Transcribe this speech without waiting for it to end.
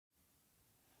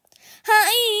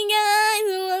Hi guys,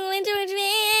 welcome to our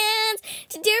fans.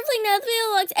 Today we're playing another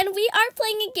Roblox, and we are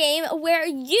playing a game where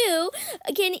you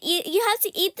can eat. You have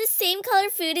to eat the same color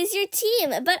food as your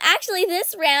team, but actually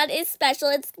this round is special.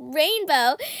 It's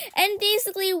rainbow, and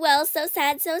basically, well, so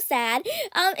sad.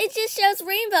 It just shows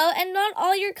rainbow and not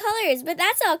all your colors, but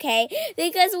that's okay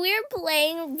because we're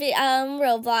playing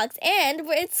Roblox, and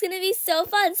it's gonna be so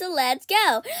fun. So let's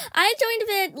go. I joined a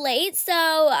bit late,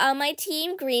 so my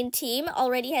team, green team,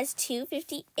 already has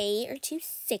 258 or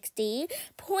 260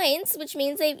 points, which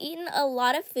means they've eaten a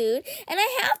lot of food. And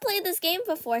I have played this game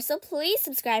before, so please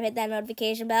subscribe, hit that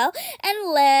notification bell,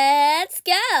 and let's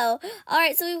go.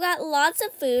 Alright, so we've got lots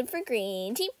of food for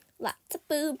green team. Lots of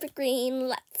food for green,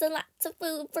 lots and lots of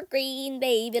food for green,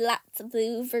 baby, lots of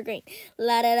food for green.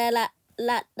 La da da la,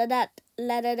 la da da.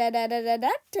 La da da da da da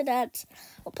da da da.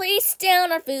 We'll place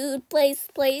down our food, place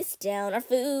down our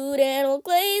food, and we'll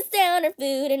place down our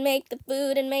food and make the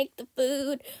food and make the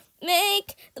food,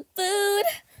 make the food,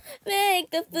 make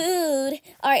the food.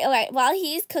 All right. While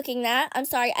he's cooking that, I'm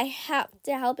sorry, I have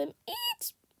to help him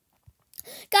eat.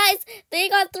 Guys, they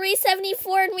got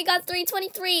 374 and we got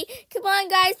 323. Come on,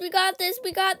 guys, we got this.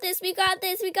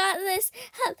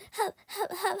 Help.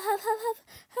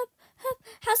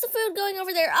 How's the food going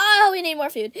over there? Oh, we need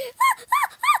more food.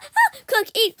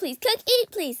 Cook, eat, please. Come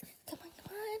on.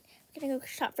 We're gonna go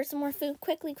shop for some more food.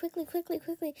 Quickly.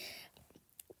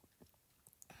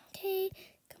 Okay,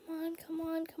 come on. Oh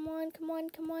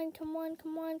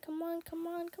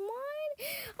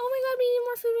my god, we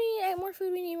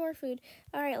need more food.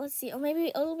 All right, let's see. Oh, maybe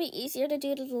it'll be easier to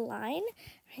do to the line.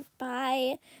 All right,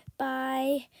 bye.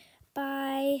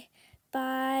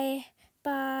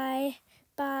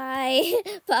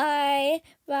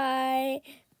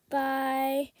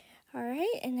 All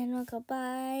right, and then we'll go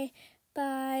bye.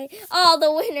 Oh,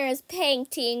 the winner is Pink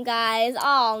Team, guys.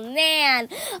 Oh, man.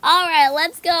 All right,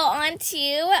 let's go on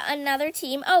to another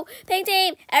team. Oh, Pink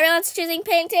Team. Everyone's choosing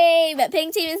Pink Team.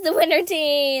 Pink Team is the winner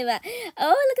team.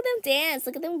 Oh, look at them dance.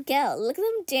 Look at them go. Look at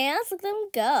them dance. Look at them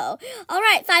go. All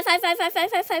right, 5. Let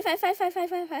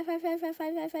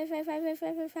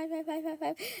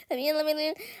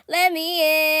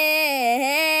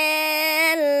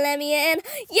me in.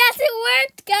 Yes, it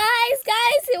worked, guys.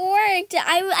 It worked.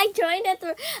 I joined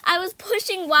I was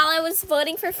pushing while I was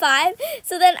voting for 5,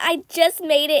 so then I just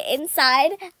made it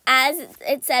inside as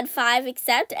it said 5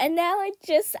 accept, and now I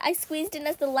squeezed in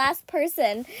as the last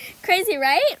person. Crazy,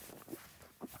 right?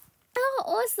 Oh,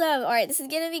 awesome. All right, this is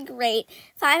going to be great.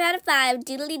 5 out of 5,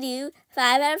 doodly-doo.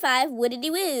 5 out of 5,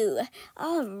 woodity-woo.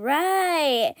 All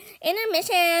right.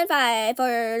 Intermission, 5,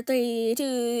 4, 3,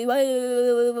 2, 1,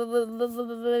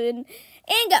 and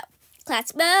go.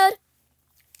 Classic mode.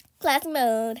 Class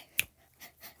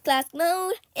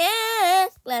mode, yeah,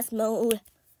 class mode,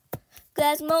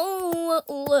 classic mode,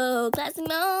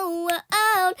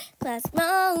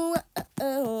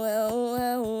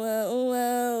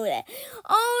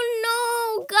 Oh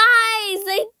no, guys,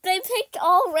 they picked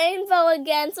all rainbow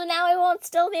again, so now I won't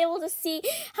still be able to see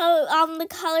how the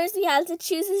colors we have to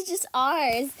choose is just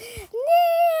ours.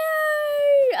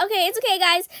 No, okay, it's okay,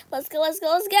 guys. Let's go. Let's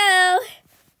buy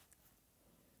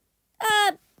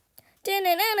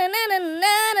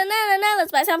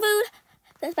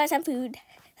some food.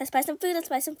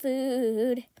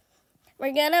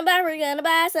 We're gonna buy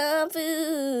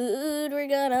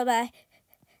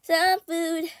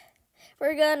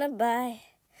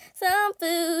some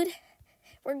food.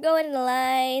 We're going in the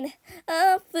line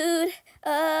of food.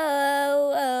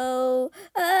 Oh.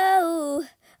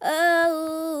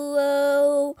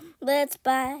 Let's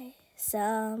buy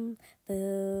some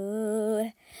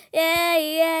food. Yeah.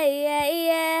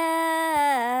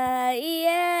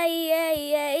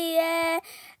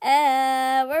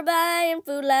 We're buying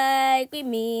food like we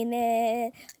mean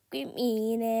it.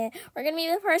 We're gonna be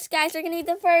the first, guys. I'm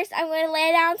gonna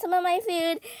lay down some of my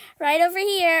food right over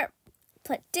here.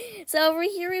 So over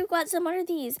here we've got some, what are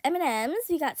these? M&Ms.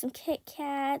 We got some Kit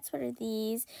Kats. What are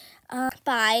these?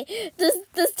 Bye. This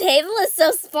table is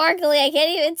so sparkly. I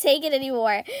can't even take it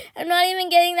anymore. I'm not even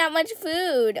getting that much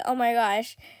food. Oh my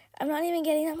gosh. I'm not even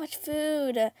getting that much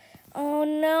food. Oh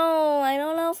no. I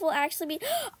don't know if we'll actually be...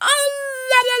 Oh!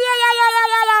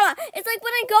 It's like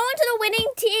when I go into the winning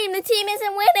team, the team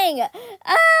isn't winning.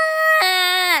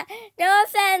 No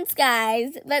offense,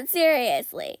 guys. But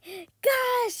seriously.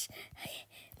 Gosh.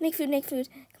 Make food.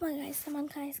 Come on,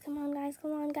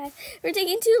 guys. We're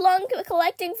taking too long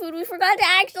collecting food. We forgot to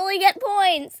actually get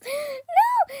points. No!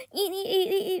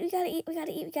 Eat. We gotta eat. We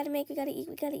gotta make. We gotta eat.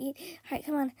 All right,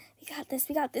 come on. We got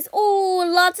this. Oh,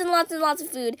 lots and lots of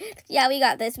food. Yeah, we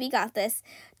got this.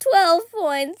 12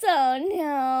 points. Oh,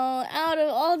 no. Out of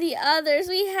all the